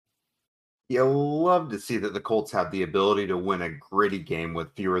You love to see that the Colts have the ability to win a gritty game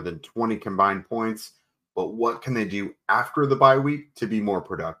with fewer than 20 combined points, but what can they do after the bye week to be more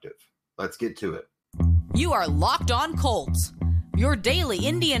productive? Let's get to it. You are Locked On Colts, your daily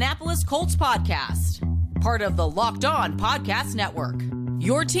Indianapolis Colts podcast, part of the Locked On Podcast Network,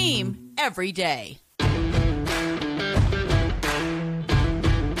 your team every day.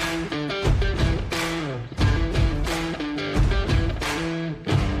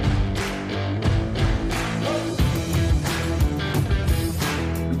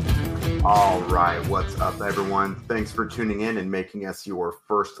 All right, what's up, everyone? Thanks for tuning in and making us your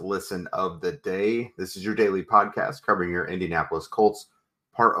first listen of the day. This is your daily podcast covering your Indianapolis Colts,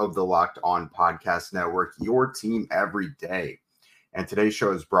 part of the Locked On Podcast Network, your team every day. And today's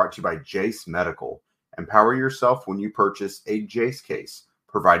show is brought to you by Jace Medical. Empower yourself when you purchase a Jace case,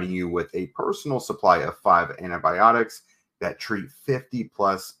 providing you with a personal supply of 5 antibiotics that treat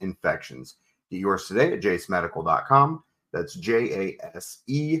 50-plus infections. Get yours today at jacemedical.com. That's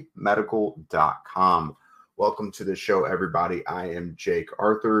JASE medical.com. Welcome to the show, everybody. I am Jake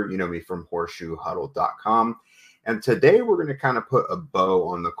Arthur. You know me from horseshoehuddle.com. And today we're going to kind of put a bow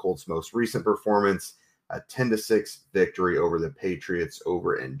on the Colts' most recent performance, a 10-6 victory over the Patriots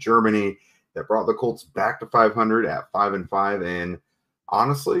over in Germany that brought the Colts back to 500 at 5-5. And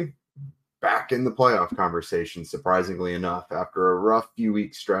honestly, back in the playoff conversation, surprisingly enough, after a rough few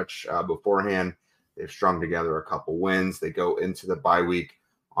week stretch beforehand. They've strung together a couple wins. They go into the bye week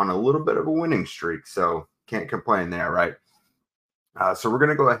on a little bit of a winning streak, so can't complain there, right? So we're going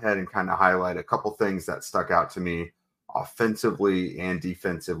to go ahead and kind of highlight a couple things that stuck out to me offensively and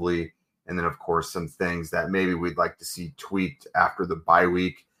defensively, and then, of course, some things that maybe we'd like to see tweaked after the bye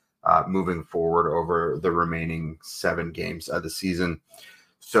week moving forward over the remaining 7 games of the season.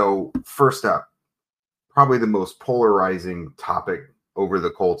 So first up, probably the most polarizing topic over the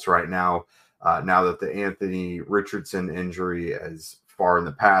Colts right now, now that the Anthony Richardson injury is far in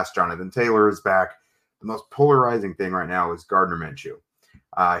the past, Jonathan Taylor is back. The most polarizing thing right now is Gardner Minshew.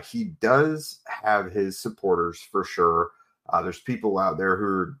 He does have his supporters for sure. There's people out there who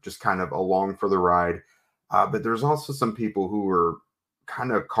are just kind of along for the ride. But there's also some people who are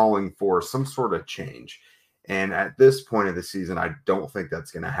kind of calling for some sort of change. And at this point of the season, I don't think that's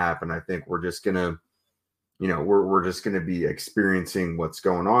going to happen. I think we're just going to we're just going to be experiencing what's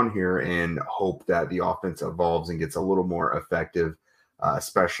going on here and hope that the offense evolves and gets a little more effective,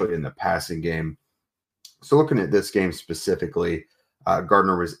 especially in the passing game. So looking at this game specifically,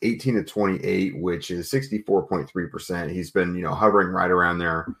 Gardner was 18-28, which is 64.3%. He's been, hovering right around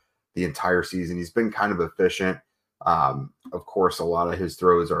there the entire season. He's been kind of efficient. Of course, a lot of his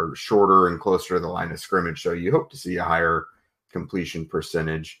throws are shorter and closer to the line of scrimmage, so you hope to see a higher completion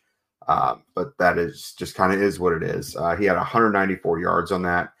percentage. But that is just kind of is what it is. He had 194 yards on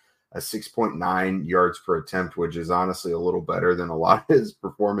that, a 6.9 yards per attempt, which is honestly a little better than a lot of his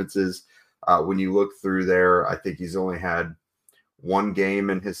performances. When you look through there, I think he's only had one game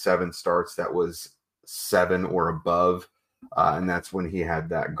in his 7 starts that was 7 or above. And that's when he had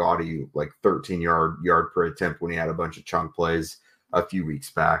that gaudy, 13-yard per attempt when he had a bunch of chunk plays a few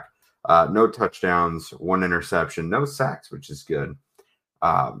weeks back. No touchdowns, 1 interception, no sacks, which is good.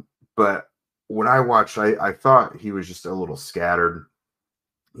 But when I watched, I thought he was just a little scattered.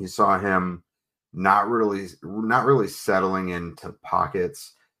 You saw him not really settling into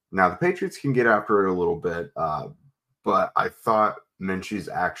pockets. Now, the Patriots can get after it a little bit, but I thought Minshew's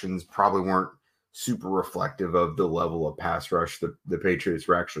actions probably weren't super reflective of the level of pass rush the Patriots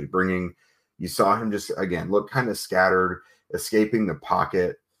were actually bringing. You saw him just, again, look kind of scattered, escaping the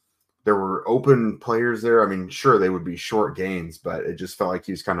pocket. There were open players there. I mean, sure, they would be short gains, but it just felt like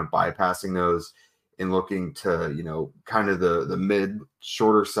he was kind of bypassing those and looking to, kind of the mid,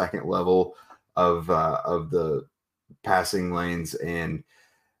 shorter second level of the passing lanes. And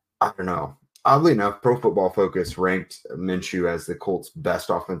I don't know. Oddly enough, Pro Football Focus ranked Minshew as the Colts' best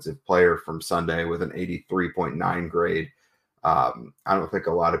offensive player from Sunday with an 83.9 grade. I don't think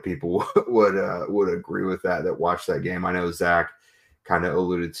a lot of people would agree with that watched that game. I know Zach kind of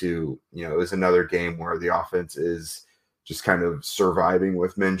alluded to, it was another game where the offense is just kind of surviving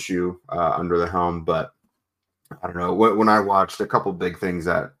with Minshew under the helm. But I don't know. When I watched, a couple big things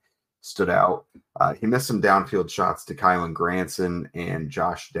that stood out. He missed some downfield shots to Kylan Granson and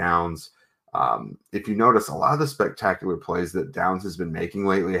Josh Downs. If you notice, a lot of the spectacular plays that Downs has been making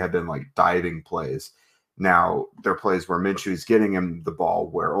lately have been diving plays. Now, they're plays where Minshew is getting him the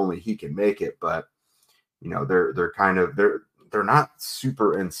ball where only he can make it, but they're not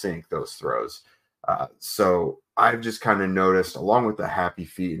super in sync, those throws. So I've just kind of noticed, along with the happy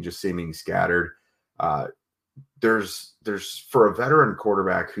feet and just seeming scattered, there's for a veteran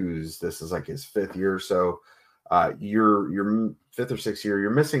quarterback this is like his 5th year or so, your 5th or 6th year, you're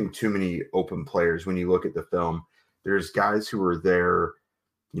missing too many open players. When you look at the film, there's guys who are there,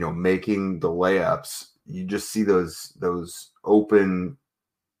 making the layups. You just see those open,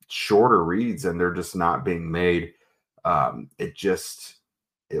 shorter reads, and they're just not being made.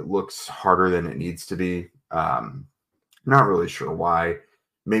 It looks harder than it needs to be. Not really sure why.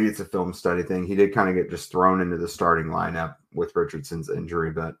 Maybe it's a film study thing. He did kind of get just thrown into the starting lineup with Richardson's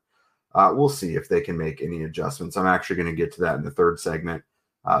injury, but we'll see if they can make any adjustments. I'm actually going to get to that in the 3rd segment.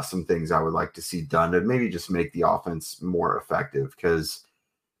 Some things I would like to see done to maybe just make the offense more effective, because,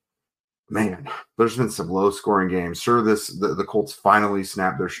 man, there's been some low-scoring games. Sure, the Colts finally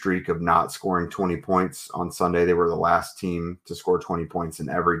snapped their streak of not scoring 20 points on Sunday. They were the last team to score 20 points in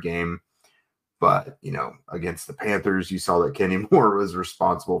every game. But, against the Panthers, you saw that Kenny Moore was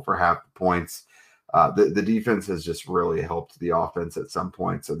responsible for half the points. The defense has just really helped the offense at some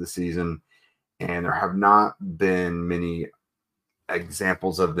points of the season. And there have not been many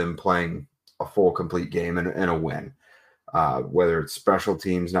examples of them playing a full, complete game and a win. Whether it's special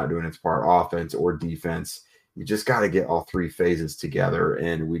teams not doing its part, offense or defense, you just got to get all 3 phases together.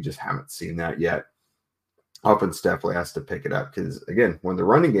 And we just haven't seen that yet. Offense definitely has to pick it up, because, again, when the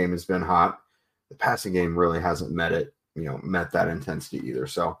running game has been hot, the passing game really hasn't met that intensity either.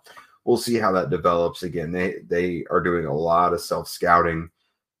 So we'll see how that develops. Again, they are doing a lot of self-scouting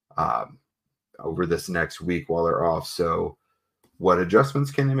over this next week while they're off. So what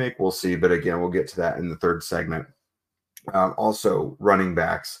adjustments can they make? We'll see. But again, we'll get to that in the 3rd segment. Also, running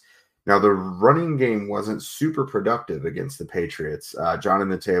backs. Now, the running game wasn't super productive against the Patriots.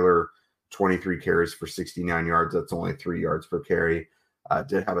 Jonathan Taylor, 23 carries for 69 yards. That's only 3 yards per carry.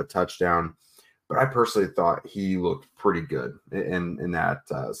 Did have a touchdown. But I personally thought he looked pretty good in that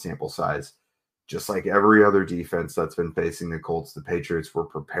sample size. Just like every other defense that's been facing the Colts, the Patriots were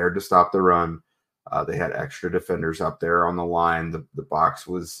prepared to stop the run. They had extra defenders up there on the line. The box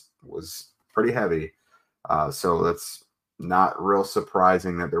was pretty heavy. So that's not real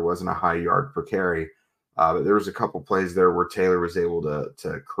surprising that there wasn't a high yard per carry. But there was a couple plays there where Taylor was able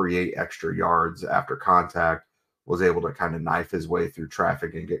to create extra yards after contact, was able to kind of knife his way through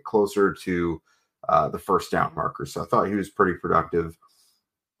traffic and get closer to the first down marker. So I thought he was pretty productive.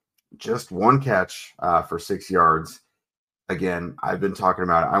 Just 1 catch for 6 yards. Again, I've been talking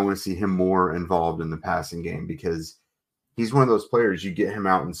about it. I want to see him more involved in the passing game, because he's one of those players, you get him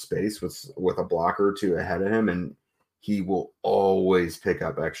out in space with a blocker or 2 ahead of him, and he will always pick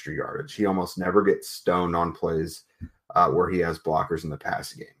up extra yardage. He almost never gets stoned on plays where he has blockers in the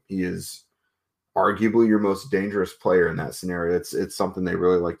passing game. He is arguably your most dangerous player in that scenario. It's something they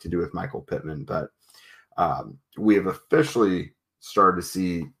really like to do with Michael Pittman, but we have officially started to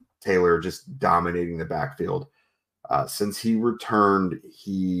see Taylor just dominating the backfield. Since he returned,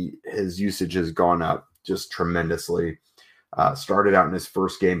 his usage has gone up just tremendously. Started out in his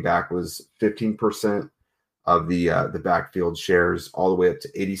first game back was 15% of the backfield shares, all the way up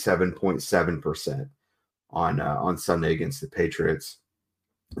to 87.7% on Sunday against the Patriots.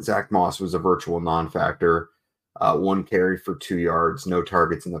 Zach Moss was a virtual non-factor. 1 carry for 2 yards, no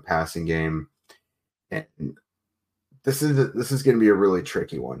targets in the passing game. And this is going to be a really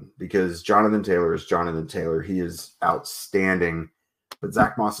tricky one, because Jonathan Taylor is Jonathan Taylor. He is outstanding, but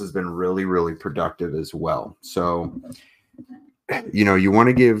Zach Moss has been really, really productive as well. So, you want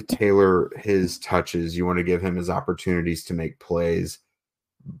to give Taylor his touches. You want to give him his opportunities to make plays.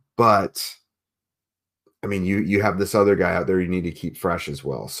 But, I mean, you have this other guy out there you need to keep fresh as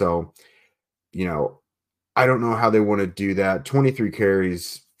well. So, I don't know how they want to do that. 23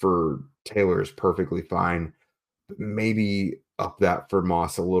 carries for Taylor is perfectly fine. Maybe up that for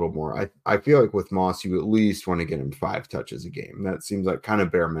Moss a little more. I feel like with Moss, you at least want to get him 5 touches a game. That seems like kind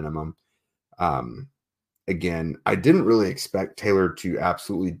of bare minimum. Again, I didn't really expect Taylor to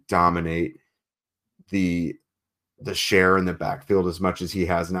absolutely dominate the share in the backfield as much as he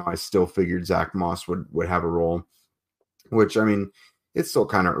has now. I still figured Zach Moss would have a role, which, I mean, it's still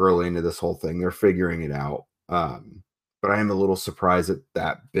kind of early into this whole thing. They're figuring it out. But I am a little surprised at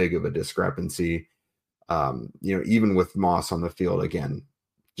that big of a discrepancy. Even with Moss on the field, again,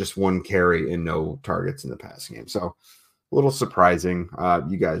 just 1 carry and no targets in the passing game. So a little surprising.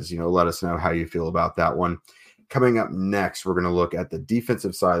 You guys, let us know how you feel about that one. Coming up next, we're going to look at the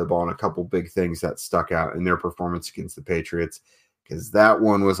defensive side of the ball and a couple big things that stuck out in their performance against the Patriots, because that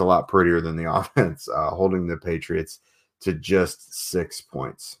one was a lot prettier than the offense, holding the Patriots to just 6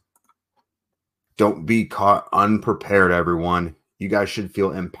 points. Don't be caught unprepared, everyone. You guys should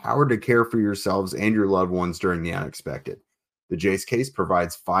feel empowered to care for yourselves and your loved ones during the unexpected. The Jace case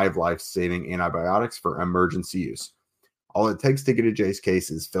provides 5 life-saving antibiotics for emergency use. All it takes to get a Jace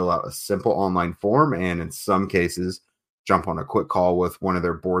case is fill out a simple online form, and in some cases, jump on a quick call with one of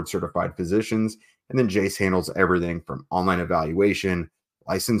their board-certified physicians, and then Jace handles everything from online evaluation,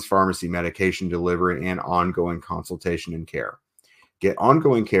 licensed pharmacy medication delivery, and ongoing consultation and care. Get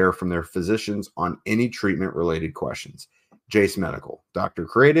ongoing care from their physicians on any treatment-related questions. Jace Medical. Doctor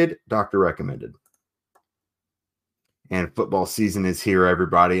created, doctor recommended. And football season is here,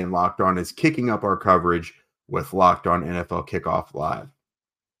 everybody, and Locked On is kicking up our coverage with Locked On NFL Kickoff Live.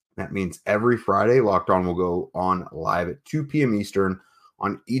 That means every Friday, Locked On will go on live at 2 p.m. Eastern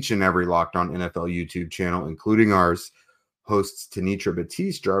on each and every Locked On NFL YouTube channel, including ours. Hosts Tanitra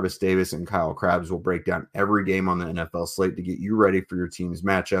Batiste, Jarvis Davis, and Kyle Krabs will break down every game on the NFL slate to get you ready for your team's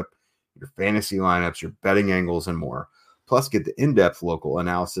matchup, your fantasy lineups, your betting angles, and more. Plus, get the in-depth local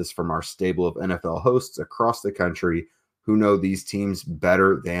analysis from our stable of NFL hosts across the country who know these teams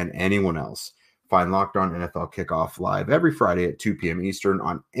better than anyone else. Find Locked On NFL Kickoff Live every Friday at 2 p.m. Eastern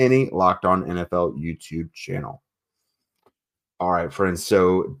on any Locked On NFL YouTube channel. All right, friends.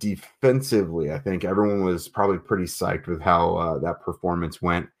 So defensively, I think everyone was probably pretty psyched with how that performance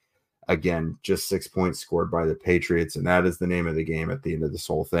went. Again, just 6 points scored by the Patriots, and that is the name of the game at the end of this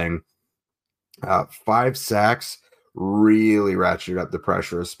whole thing. 5 sacks really ratcheted up the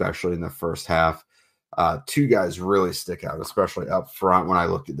pressure, especially in the first half. 2 guys really stick out, especially up front when I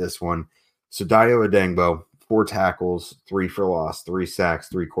looked at this one. So Dayo Odeyingbo, 4 tackles, 3 for loss, 3 sacks,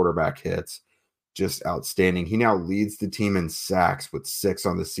 3 quarterback hits. Just outstanding. He now leads the team in sacks with 6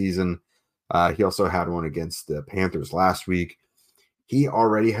 on the season. He also had one against the Panthers last week. He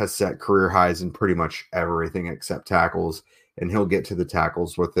already has set career highs in pretty much everything except tackles, and he'll get to the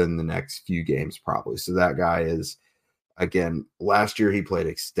tackles within the next few games probably. So that guy is, again, last year he played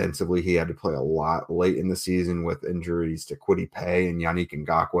extensively. He had to play a lot late in the season with injuries to Kwity Paye and Yannick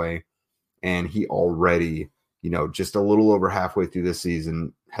Ngakoue. And he already, just a little over halfway through the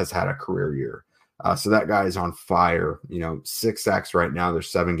season has had a career year. So that guy is on fire. 6 sacks right now. There's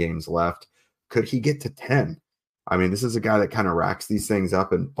 7 games left. Could he get to 10? I mean, this is a guy that kind of racks these things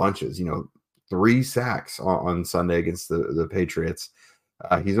up in bunches. 3 sacks on Sunday against the Patriots.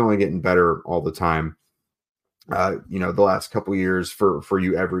 He's only getting better all the time. The last couple of years for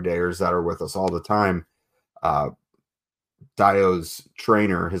you everydayers that are with us all the time, Dayo's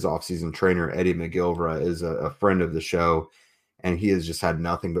trainer, his offseason trainer, Eddie McGilvra, is a friend of the show, and he has just had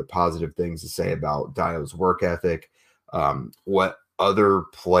nothing but positive things to say about Dayo's work ethic, what other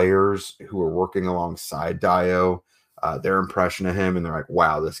players who are working alongside Dayo, their impression of him, and they're like,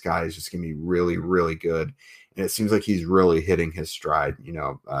 wow, this guy is just going to be really, really good. And it seems like he's really hitting his stride.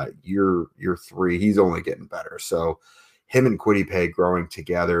 Year 3, he's only getting better. So him and Kwity Paye growing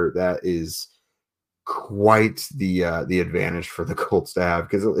together, that is quite the advantage for the Colts to have,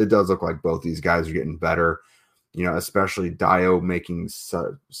 because it does look like both these guys are getting better. Especially Dayo making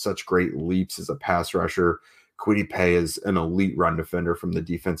such great leaps as a pass rusher. Kwity Paye is an elite run defender from the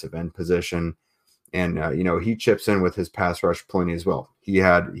defensive end position, and he chips in with his pass rush plenty as well. He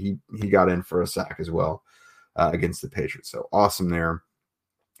got in for a sack as well against the Patriots, so awesome there.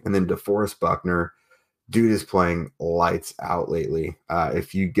 And then DeForest Buckner, dude is playing lights out lately.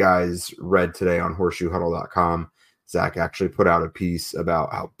 If you guys read today on horseshoehuddle.com, Zach actually put out a piece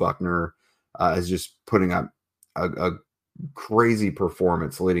about how Buckner is just putting up a crazy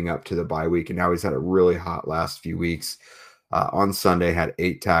performance leading up to the bye week, and now he's had a really hot last few weeks. On Sunday, had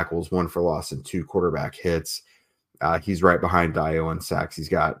 8 tackles, 1 for loss, and 2 quarterback hits. He's right behind Dayo in sacks. He's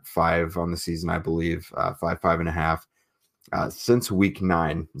got 5 on the season, I believe, 5.5. Since week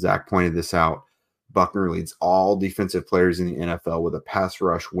 9, Zach pointed this out, Buckner leads all defensive players in the NFL with a pass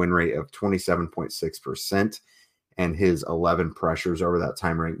rush win rate of 27.6%, and his 11 pressures over that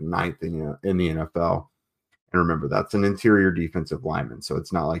time ranked 9th in the NFL. And remember, that's an interior defensive lineman, so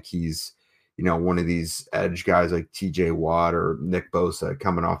it's not like he's, one of these edge guys like TJ Watt or Nick Bosa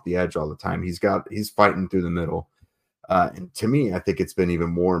coming off the edge all the time. He's fighting through the middle. And to me, I think it's been even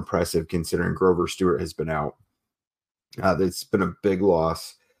more impressive considering Grover Stewart has been out. It's been a big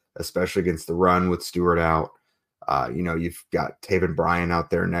loss, especially against the run with Stewart out. You've got Taven Bryan out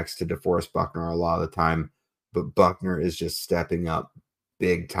there next to DeForest Buckner a lot of the time, but Buckner is just stepping up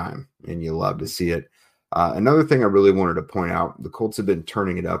big time, and you love to see it. Another thing I really wanted to point out, the Colts have been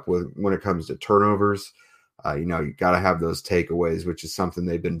turning it up when it comes to turnovers. You got to have those takeaways, which is something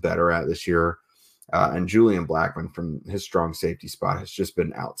they've been better at this year. And Julian Blackmon from his strong safety spot has just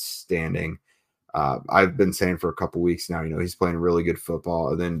been outstanding. I've been saying for a couple weeks now, he's playing really good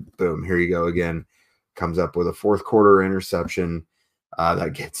football. And then boom, here you go again. Comes up with a 4th quarter interception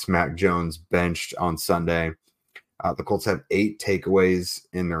that gets Mac Jones benched on Sunday. The Colts have 8 takeaways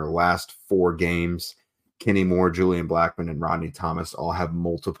in their last 4 games. Kenny Moore, Julian Blackmon, and Rodney Thomas all have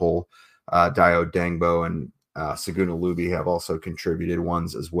multiple. Dayo, Odeyingbo, and Saguna Luby have also contributed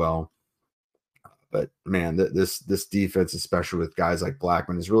ones as well. But man, this defense, especially with guys like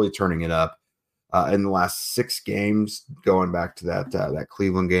Blackmon, is really turning it up. In the last 6 games, going back to that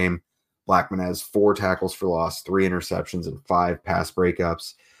Cleveland game, Blackmon has 4 tackles for loss, 3 interceptions, and 5 pass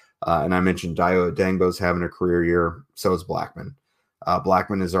breakups. And I mentioned Dayo Odeyingbo's having a career year. So is Blackmon.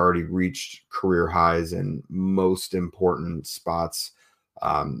 Blackmon has already reached career highs in most important spots.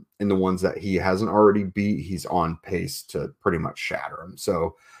 In the ones that he hasn't already beat, he's on pace to pretty much shatter them.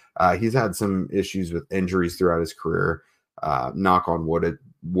 So he's had some issues with injuries throughout his career. Knock on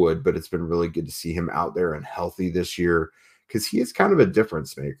wood, but it's been really good to see him out there and healthy this year, because he is kind of a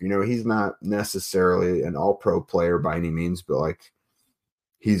difference maker. You know, he's not necessarily an all-pro player by any means, but like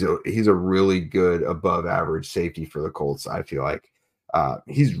he's a really good above average safety for the Colts. I feel like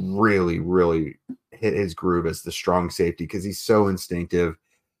he's really, really hit his groove as the strong safety, because he's so instinctive,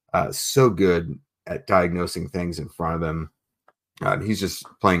 so good at diagnosing things in front of him. He's just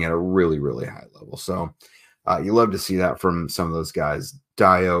playing at a really, really high level. So you love to see that from some of those guys.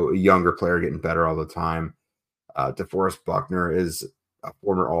 Dayo, a younger player, getting better all the time. DeForest Buckner is a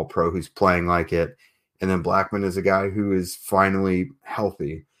former All-Pro who's playing like it. And then Blackmon is a guy who is finally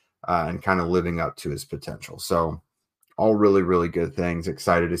healthy and kind of living up to his potential. So all really, really good things.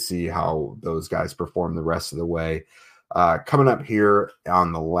 Excited to see how those guys perform the rest of the way. Coming up here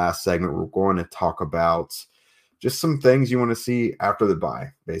on the last segment, we're going to talk about just some things you want to see after the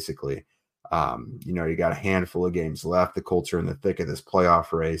bye, basically. You got a handful of games left. The Colts are in the thick of this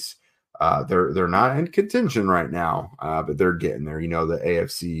playoff race. They're not in contention right now, but they're getting there. You know, the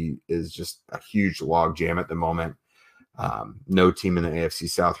AFC is just a huge log jam at the moment. No team in the AFC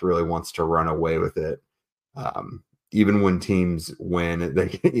South really wants to run away with it. Even when teams win,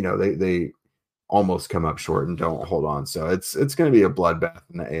 they almost come up short and don't hold on. So it's going to be a bloodbath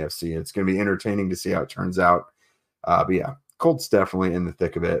in the AFC. It's going to be entertaining to see how it turns out. But yeah, Colts definitely in the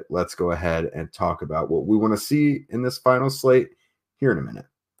thick of it. Let's go ahead and talk about what we want to see in this final slate here in a minute.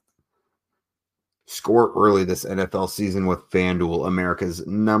 Score early this NFL season with FanDuel, America's #1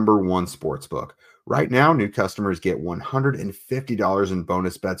 sportsbook. Right now, new customers get $150 in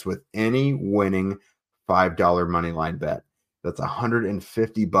bonus bets with any winning $5 money line bet. That's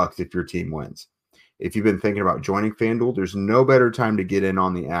 $150 if your team wins. If you've been thinking about joining FanDuel, there's no better time to get in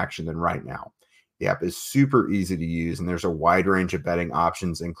on the action than right now. The app is super easy to use, and there's a wide range of betting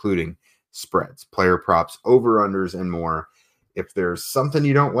options, including spreads, player props, over-unders, and more. If there's something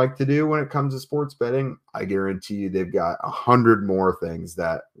you don't like to do when it comes to sports betting, I guarantee you they've got 100 more things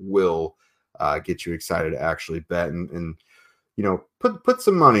that will get you excited to actually bet and put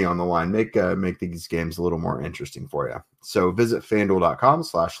some money on the line, make these games a little more interesting for you. So visit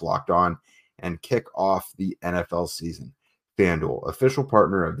FanDuel.com/lockedon and kick off the NFL season. FanDuel, official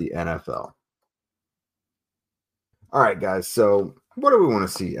partner of the NFL. All right, guys. So what do we want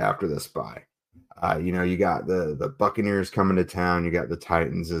to see after this bye? You got the Buccaneers coming to town. You got the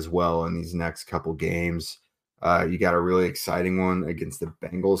Titans as well in these next couple games. You got a really exciting one against the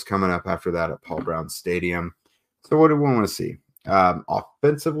Bengals coming up after that at Paul Brown Stadium. So what do we want to see?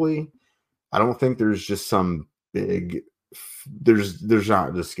 Offensively, I don't think there's just some big – there's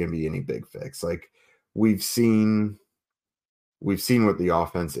not just going to be any big fix. Like we've seen what the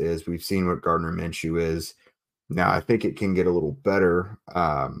offense is. We've seen what Gardner Minshew is. Now, I think it can get a little better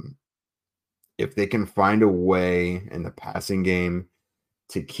if they can find a way in the passing game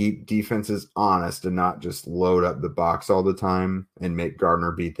to keep defenses honest and not just load up the box all the time and make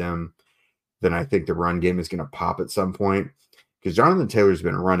Gardner beat them. Then I think the run game is going to pop at some point, because Jonathan Taylor's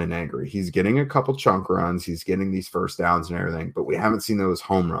been running angry. He's getting a couple chunk runs. He's getting these first downs and everything, but we haven't seen those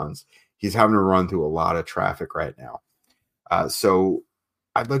home runs. He's having to run through a lot of traffic right now. So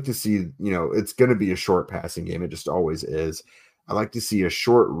I'd like to see, it's going to be a short passing game. It just always is. I like to see a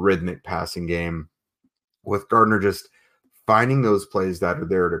short rhythmic passing game with Gardner just finding those plays that are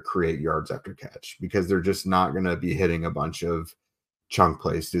there to create yards after catch, because they're just not going to be hitting a bunch of chunk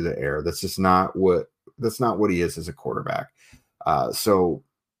plays through the air. That's not what he is as a quarterback. So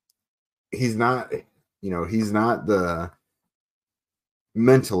he's not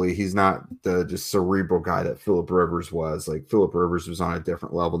mentally, he's not the just cerebral guy that Phillip Rivers was. Like Phillip Rivers was on a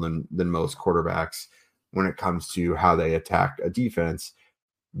different level than most quarterbacks when it comes to how they attack a defense.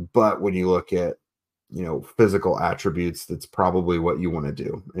 But when you look at, physical attributes, that's probably what you want to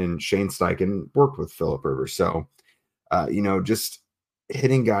do. And Shane Steichen worked with Phillip Rivers. So, just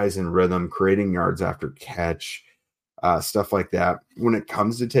hitting guys in rhythm, creating yards after catch, stuff like that. When it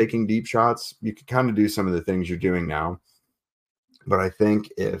comes to taking deep shots, you can kind of do some of the things you're doing now. But I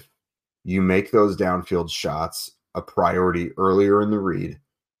think if you make those downfield shots a priority earlier in the read,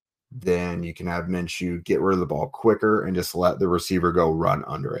 then you can have Minshew get rid of the ball quicker and just let the receiver go run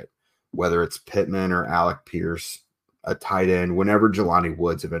under it. Whether it's Pittman or Alec Pierce, a tight end, whenever Jelani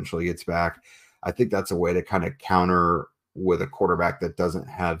Woods eventually gets back, I think that's a way to kind of counter with a quarterback that doesn't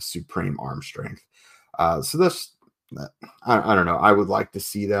have supreme arm strength. So this, I don't know. I would like to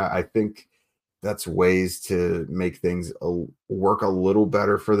see that. I think that's ways to make things work a little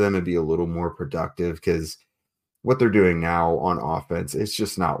better for them and be a little more productive, because what they're doing now on offense, it's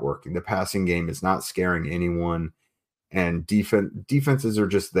just not working. The passing game is not scaring anyone, and defenses are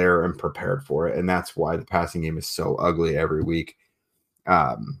just there and prepared for it. And that's why the passing game is so ugly every week.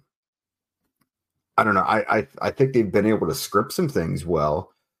 I don't know. I think they've been able to script some things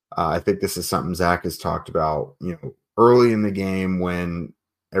well. I think this is something Zach has talked about, early in the game when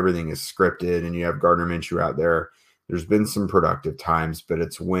everything is scripted and you have Gardner Minshew out there. There's been some productive times, but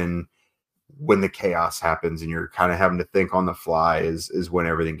it's when the chaos happens and you're kind of having to think on the fly is when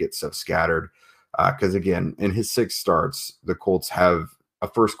everything gets so scattered. Because again, in his 6 starts, the Colts have a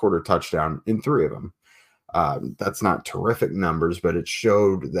first quarter touchdown in 3 of them. That's not terrific numbers, but it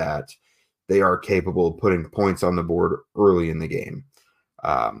showed that they are capable of putting points on the board early in the game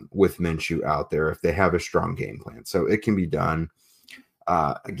with Minshew out there if they have a strong game plan. So it can be done.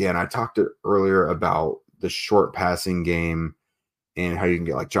 Again, I talked earlier about the short passing game and how you can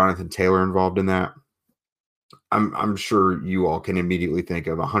get like Jonathan Taylor involved in that. I'm sure you all can immediately think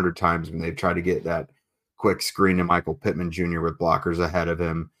of 100 times when they've tried to get that quick screen to Michael Pittman Jr. with blockers ahead of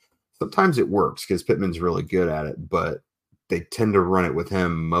him. Sometimes it works because Pittman's really good at it, but they tend to run it with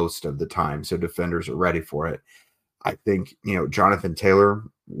him most of the time, so defenders are ready for it. I think, Jonathan Taylor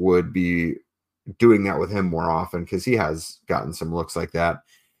would be doing that with him more often because he has gotten some looks like that.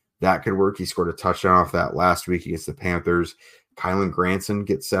 That could work. He scored a touchdown off that last week against the Panthers. Kylan Granson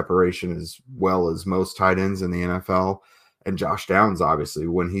gets separation as well as most tight ends in the NFL. And Josh Downs, obviously,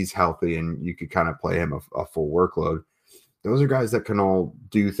 when he's healthy and you could kind of play him a full workload. Those are guys that can all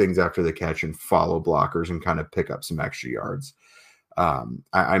do things after the catch and follow blockers and kind of pick up some extra yards.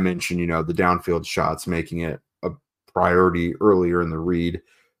 I mentioned, the downfield shots, making it a priority earlier in the read.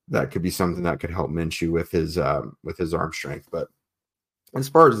 That could be something that could help Minshew with his arm strength. But as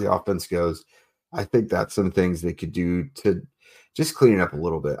far as the offense goes, I think that's some things they could do to just clean it up a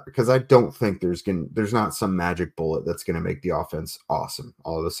little bit, because I don't think there's not some magic bullet that's going to make the offense awesome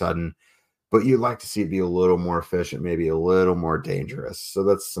all of a sudden. But you'd like to see it be a little more efficient, maybe a little more dangerous. So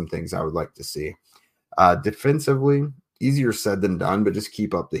that's some things I would like to see. Defensively, easier said than done, but just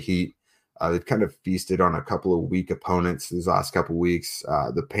keep up the heat. They've kind of feasted on a couple of weak opponents these last couple of weeks.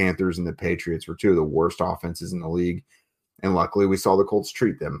 The Panthers and the Patriots were 2 of the worst offenses in the league. And luckily we saw the Colts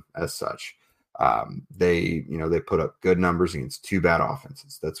treat them as such. They put up good numbers against 2 bad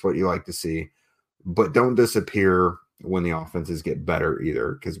offenses. That's what you like to see. But don't disappear when the offenses get better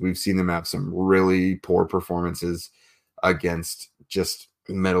either, because we've seen them have some really poor performances against just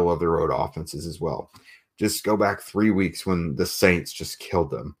middle of the road offenses as well. Just go back 3 weeks when the Saints just killed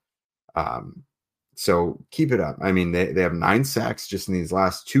them. So keep it up. I mean, they have 9 sacks just in these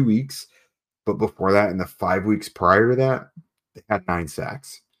last 2 weeks, but before that, in the 5 weeks prior to that, they had 9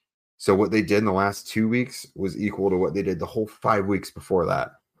 sacks. So what they did in the last 2 weeks was equal to what they did the whole 5 weeks before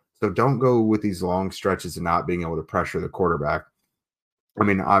that. So don't go with these long stretches of not being able to pressure the quarterback. I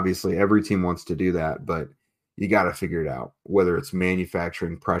mean, obviously every team wants to do that, but you got to figure it out. Whether it's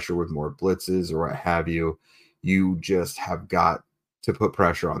manufacturing pressure with more blitzes or what have you, you just have got to put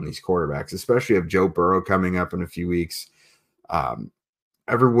pressure on these quarterbacks, especially if Joe Burrow coming up in a few weeks.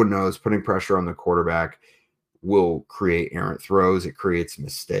 Everyone knows putting pressure on the quarterback will create errant throws. It creates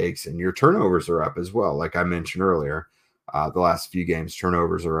mistakes, and your turnovers are up as well. Like I mentioned earlier, the last few games,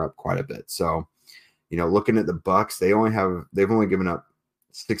 turnovers are up quite a bit. So, looking at the Bucs, they've only given up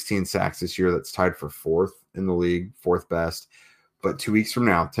 16 sacks this year. That's tied for 4th in the league, 4th best. But 2 weeks from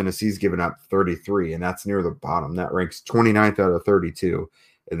now, Tennessee's given up 33, and that's near the bottom. That ranks 29th out of 32.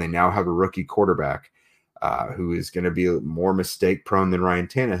 And they now have a rookie quarterback who is going to be more mistake prone than Ryan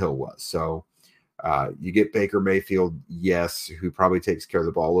Tannehill was. So you get Baker Mayfield, yes, who probably takes care of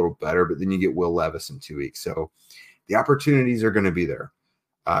the ball a little better, but then you get Will Levis in 2 weeks. So the opportunities are going to be there.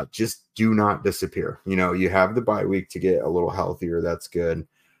 Just do not disappear. You have the bye week to get a little healthier. That's good.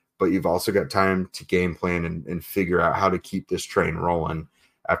 But you've also got time to game plan and figure out how to keep this train rolling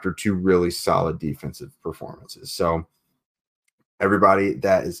after 2 really solid defensive performances. So everybody,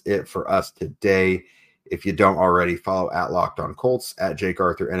 that is it for us today. If you don't already, follow at Locked On Colts, at Jake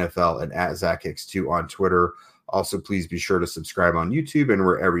Arthur NFL, and at Zach Hicks 2 on Twitter. Also, please be sure to subscribe on YouTube and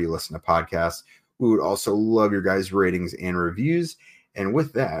wherever you listen to podcasts. We would also love your guys' ratings and reviews. And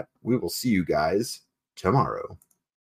with that, we will see you guys tomorrow.